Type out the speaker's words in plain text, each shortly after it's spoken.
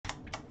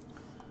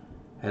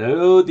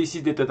Hello, this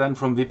is Datatan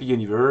from VP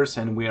Universe,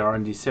 and we are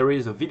in this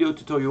series of video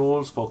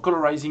tutorials for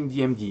colorizing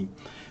DMD.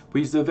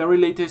 With the very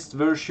latest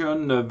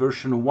version,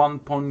 version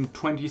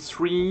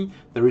 1.23,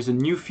 there is a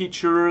new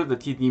feature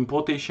that is the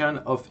importation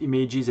of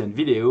images and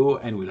video,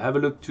 and we'll have a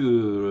look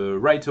to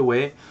right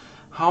away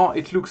how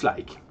it looks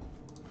like.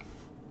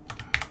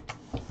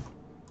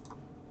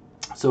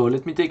 So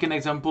let me take an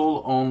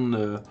example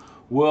on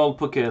World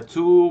Poker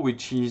 2,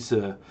 which is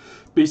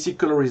basic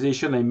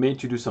colorization I made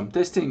to do some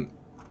testing.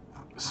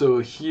 So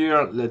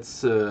here,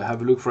 let's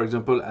have a look, for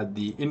example, at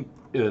the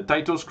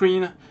title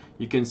screen.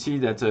 You can see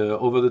that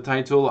over the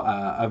title,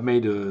 I've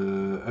made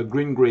a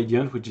green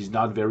gradient, which is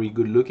not very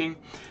good looking.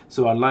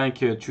 So I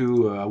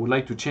would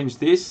like to change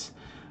this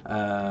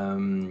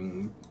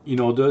in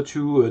order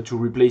to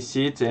replace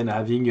it and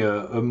having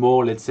a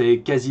more, let's say,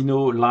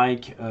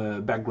 casino-like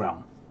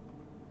background.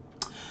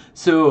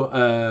 So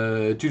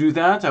to do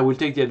that, I will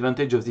take the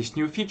advantage of this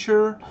new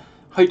feature.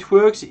 How it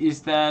works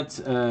is that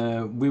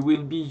we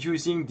will be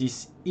using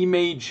this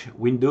image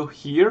window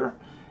here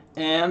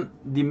and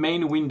the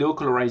main window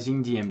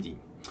colorizing DMD.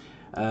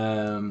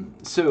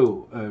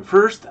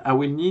 First I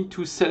will need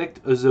to select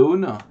a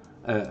zone,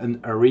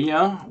 an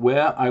area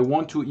where I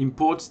want to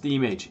import the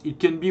image. It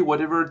can be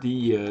whatever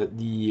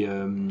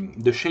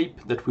the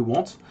shape that we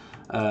want.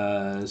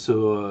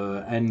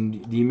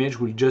 And the image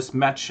will just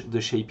match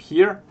the shape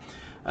here.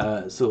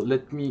 So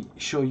let me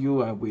show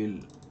you. I will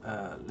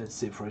let's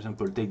say, for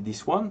example, take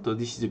this one. So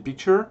this is a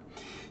picture.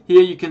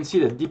 Here you can see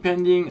that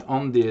depending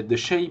on the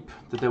shape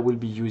that I will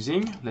be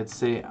using, let's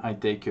say I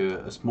take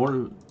a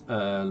small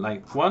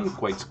like one,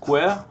 quite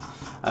square,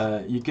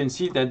 you can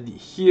see that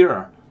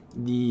here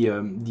the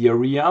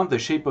area, the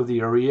shape of the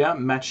area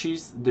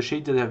matches the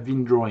shape that I've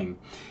been drawing.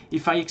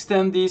 If I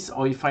extend this,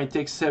 or if I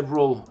take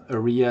several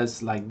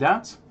areas like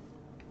that,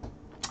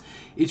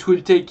 it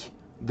will take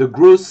the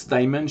gross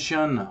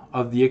dimension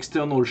of the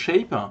external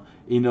shape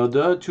in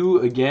order to,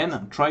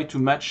 again, try to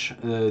match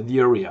the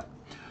area.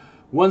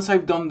 Once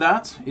I've done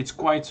that, it's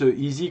quite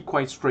easy,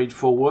 quite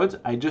straightforward.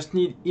 I just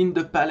need in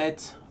the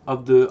palette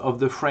of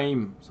the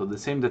frame, so the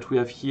same that we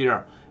have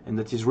here and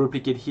that is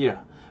replicated here,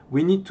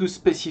 we need to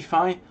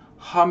specify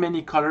how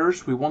many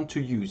colors we want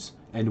to use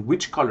and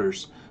which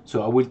colors.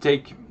 So I will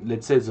take,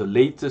 let's say, the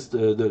latest,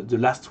 the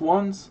last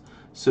ones.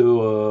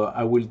 So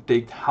I will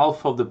take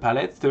half of the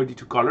palette,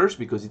 32 colors,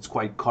 because it's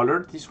quite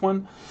colored, this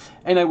one,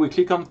 and I will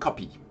click on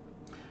copy.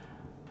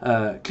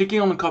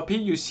 Clicking on copy,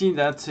 you see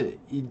that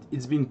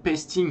it's been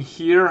pasting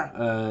here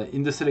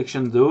in the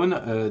selection zone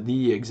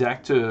the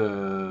exact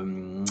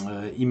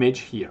image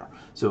here.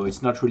 So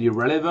it's not really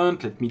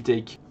relevant. Let me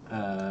take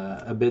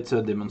a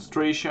better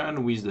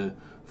demonstration with the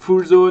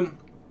full zone.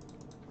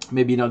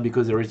 Maybe not,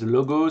 because there is a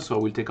logo, so I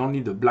will take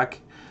only the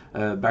black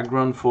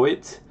background for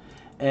it.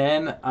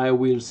 And I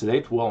will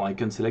select, well, I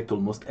can select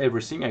almost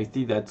everything. I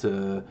see that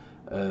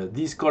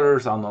these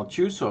colors are not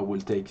used, so I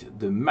will take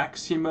the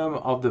maximum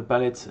of the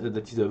palette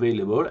that is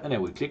available, and I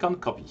will click on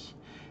copy.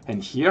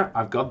 And here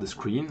I've got the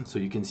screen, so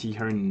you can see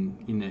here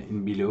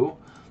in below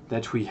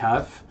that we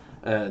have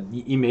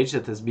the image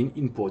that has been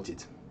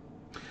imported.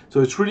 So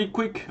it's really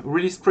quick,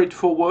 really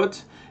straightforward,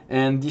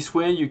 and this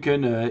way you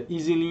can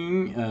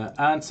easily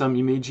add some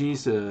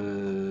images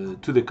to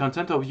the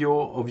content of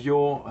your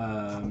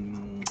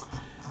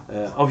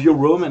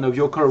ROM and of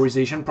your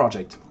colorization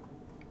project.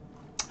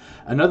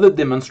 Another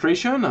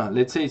demonstration,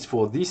 let's say it's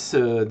for this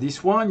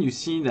one. You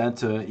see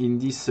that in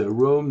this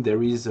ROM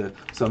there is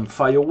some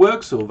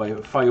fireworks. So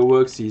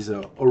fireworks is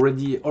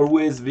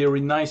always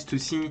very nice to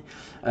see,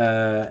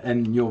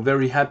 and you're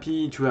very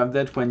happy to have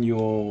that when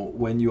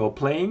you're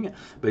playing,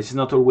 but it's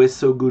not always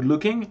so good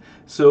looking.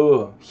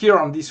 So here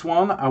on this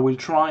one, I will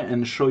try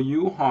and show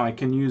you how I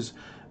can use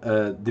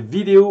the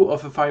video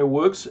of a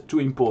fireworks to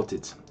import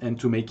it and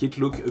to make it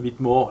look a bit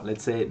more,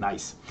 let's say,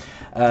 nice.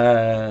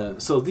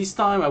 So this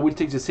time I will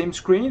take the same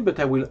screen, but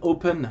I will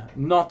open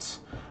not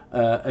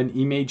an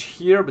image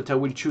here, but I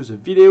will choose a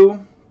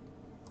video.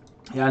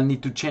 I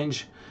need to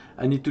change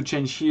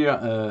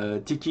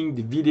here, taking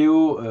the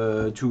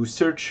video to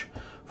search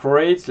for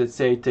it. Let's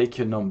say I take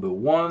a number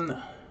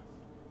 1.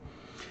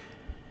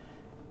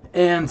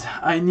 And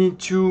I need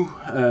to,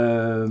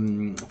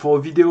 for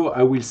a video,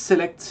 I will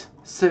select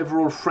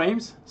several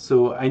frames.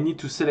 So I need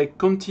to select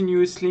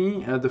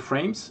continuously the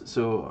frames.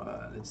 So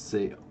let's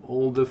say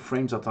all the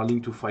frames that are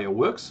linked to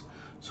fireworks.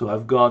 So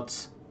I've got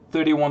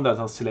 31 that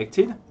are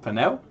selected for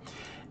now.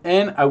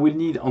 And I will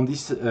need on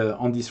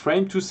this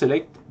frame to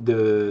select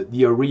the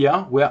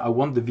area where I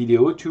want the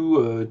video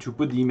to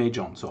put the image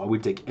on. So I will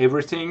take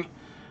everything,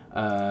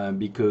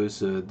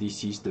 because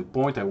this is the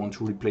point. I want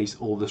to replace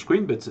all the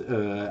screen, but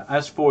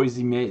as for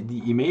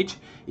the image,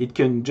 it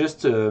can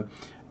just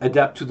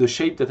adapt to the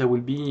shape that I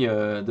will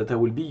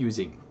be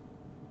using.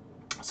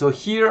 So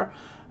here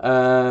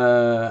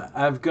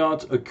I've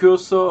got a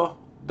cursor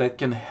that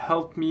can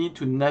help me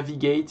to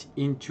navigate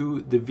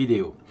into the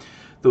video.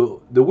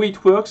 So the way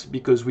it works,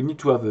 because we need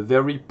to have a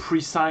very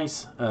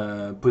precise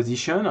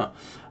position,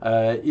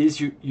 is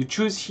you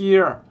choose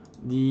here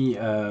the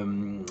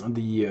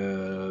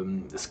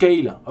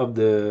scale of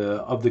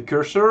the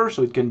cursor,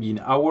 so it can be in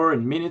hour,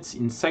 in minutes,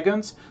 in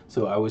seconds.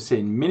 So I will say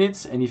in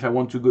minutes, and if I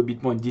want to go a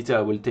bit more in detail,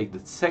 I will take the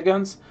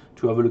seconds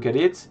to have a look at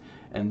it,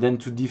 and then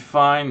to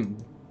define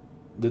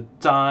the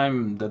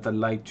time that I'd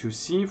like to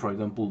see. For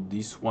example,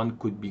 this one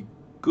could be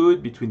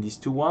good between these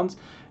two ones.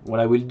 What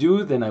I will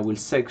do, then I will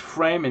select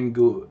frame and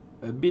go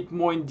a bit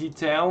more in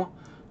detail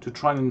to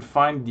try and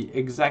find the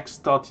exact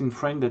starting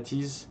frame that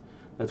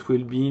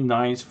will be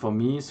nice for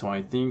me. So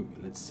I think,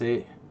 let's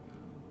say,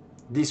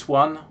 this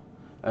one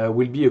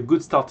will be a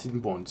good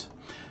starting point.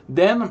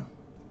 Then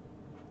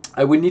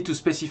I will need to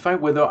specify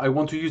whether I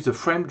want to use the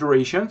frame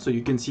duration. So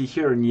you can see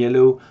here in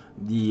yellow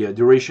the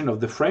duration of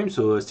the frame,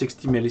 so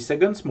 60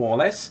 milliseconds more or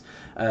less.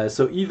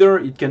 So either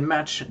it can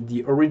match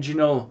the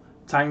original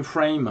time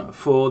frame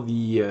for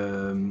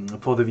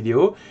the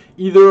video.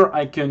 Either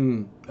I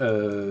can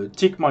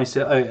tick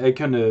myself. I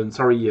can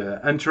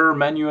enter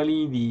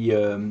manually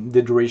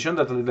the duration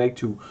that I'd like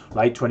to,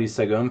 like 20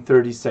 seconds,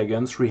 30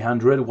 seconds,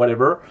 300,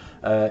 whatever.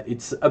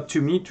 It's up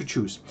to me to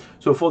choose.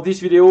 So for this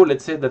video,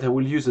 let's say that I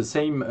will use the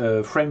same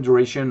frame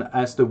duration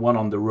as the one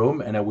on the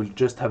ROM, and I will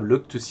just have a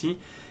look to see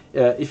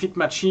if it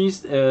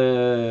matches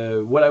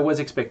what I was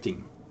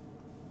expecting.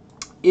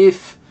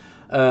 If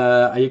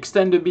I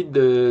extend a bit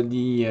the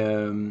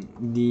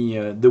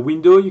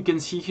window, you can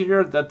see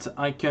here that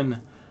I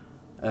can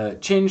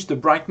change the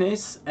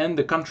brightness and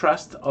the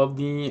contrast of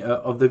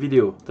the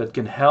video. That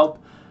can help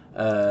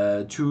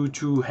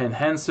to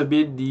enhance a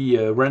bit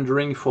the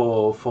rendering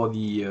for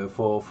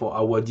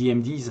our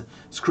DMD's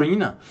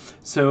screen.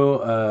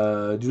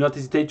 So do not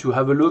hesitate to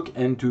have a look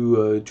and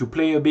to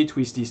play a bit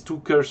with these two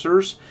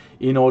cursors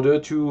in order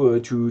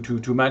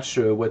to match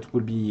what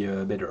would be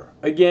better.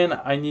 Again,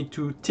 I need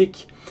to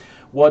tick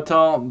what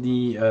are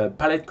the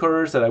palette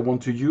colors that I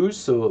want to use.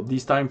 So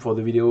this time for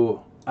the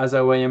video, as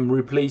I am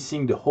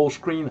replacing the whole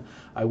screen,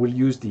 I will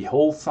use the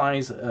whole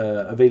size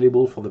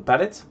available for the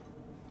palette.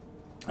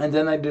 And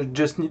then I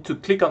just need to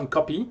click on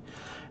copy.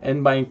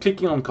 And by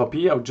clicking on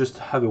copy, I'll just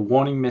have a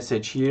warning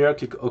message here,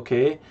 click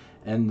OK.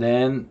 And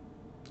then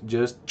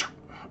just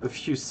a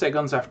few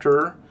seconds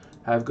after,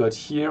 I've got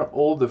here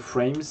all the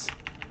frames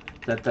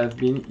that have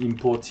been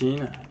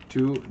importing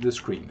to the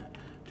screen.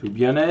 To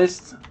be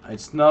honest,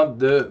 it's not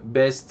the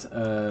best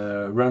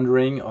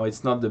rendering, or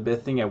it's not the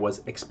best thing I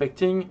was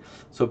expecting.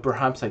 So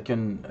perhaps I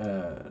can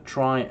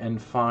try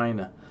and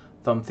find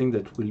something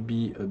that will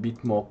be a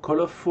bit more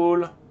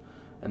colorful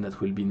and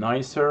that will be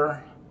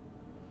nicer.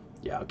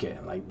 Yeah, okay,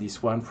 like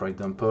this one, for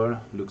example,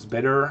 looks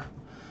better.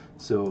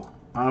 So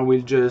I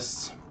will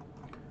just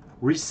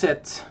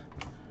reset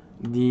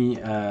the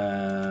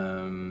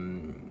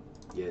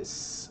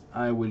yes,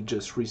 I will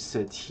just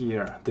reset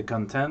here the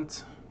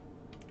content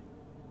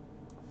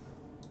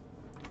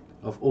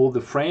of all the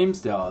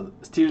frames. There are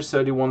still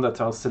 31 that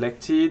are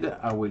selected.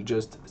 I will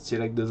just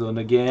select the zone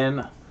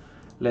again.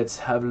 Let's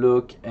have a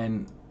look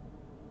and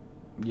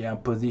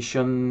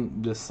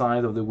position the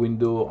side of the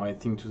window, I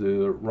think, to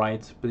the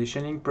right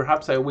positioning.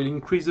 Perhaps I will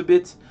increase a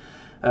bit.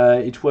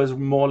 It was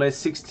more or less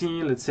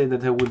 60. Let's say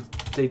that I would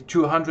take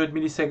 200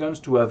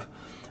 milliseconds to have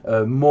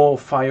more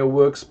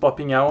fireworks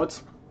popping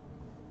out.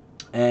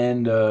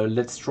 And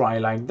let's try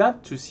like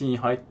that to see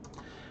how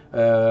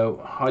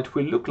it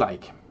will look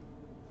like.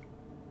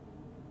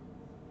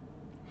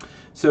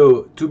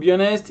 So to be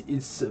honest,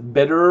 it's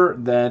better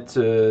that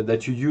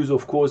you use,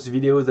 of course,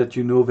 videos that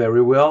you know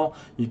very well.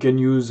 You can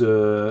use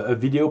a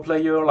video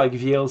player like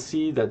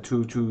VLC that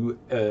to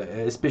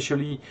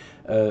especially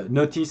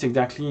notice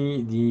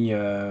exactly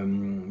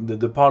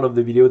the part of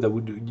the video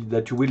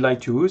that you would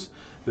like to use.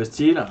 But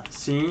still,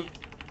 see,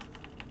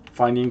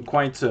 finding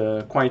quite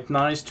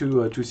nice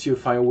to see a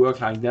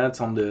firework like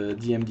that on the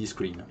DMD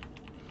screen.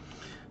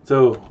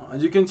 So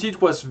as you can see,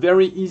 it was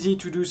very easy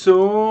to do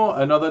so.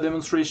 Another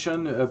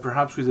demonstration,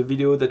 perhaps with a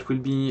video that will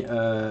be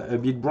a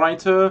bit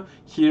brighter.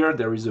 Here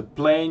there is a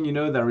plane, you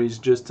know, there is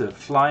just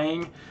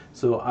flying.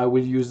 So I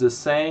will use the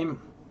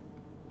same.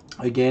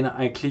 Again,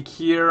 I click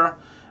here.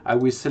 I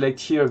will select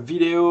here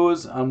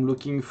videos. I'm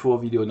looking for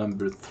video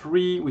number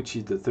 3, which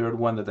is the third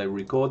one that I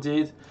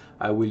recorded.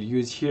 I will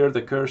use here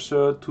the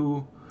cursor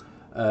to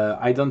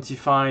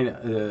identify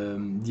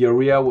the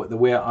area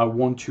where I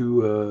want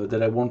to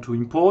that I want to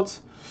import.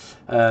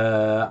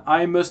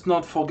 I must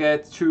not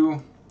forget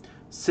to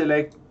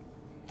select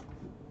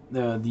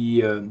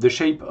the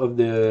shape of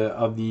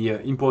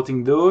the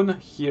importing zone.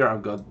 Here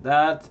I've got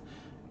that.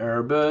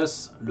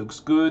 Airbus looks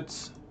good.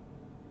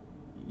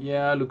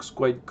 Yeah, looks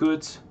quite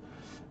good.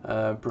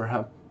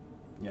 Perhaps,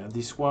 yeah,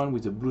 this one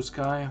with the blue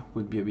sky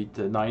would be a bit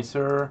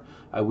nicer.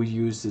 I will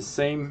use the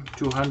same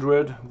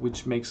 200,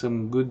 which makes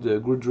some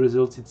good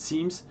results, it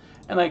seems.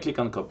 And I click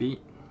on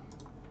copy.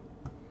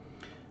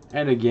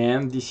 And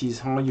again, this is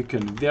how you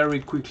can very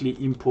quickly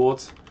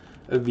import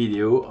a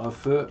video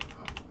of a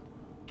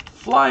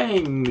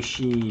flying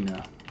machine.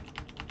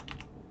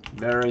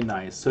 Very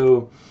nice.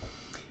 So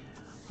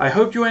I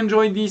hope you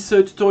enjoyed this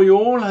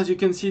tutorial. As you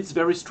can see, it's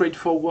very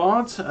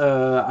straightforward.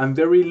 I'm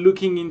very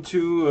looking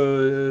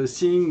into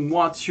seeing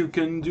what you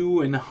can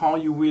do and how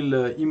you will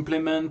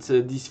implement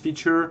this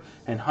feature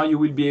and how you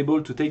will be able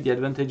to take the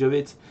advantage of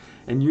it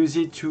and use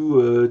it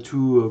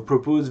to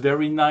propose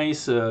very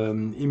nice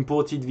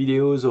imported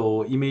videos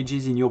or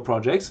images in your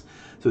projects.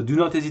 So do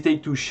not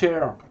hesitate to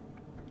share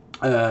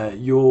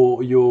your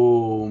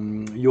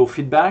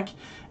feedback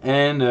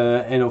and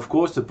of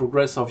course the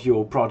progress of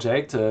your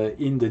project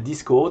in the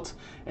Discord,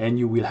 and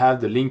you will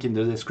have the link in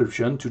the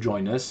description to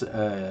join us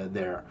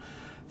there.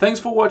 Thanks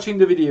for watching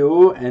the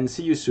video and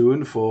see you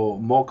soon for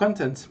more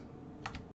content.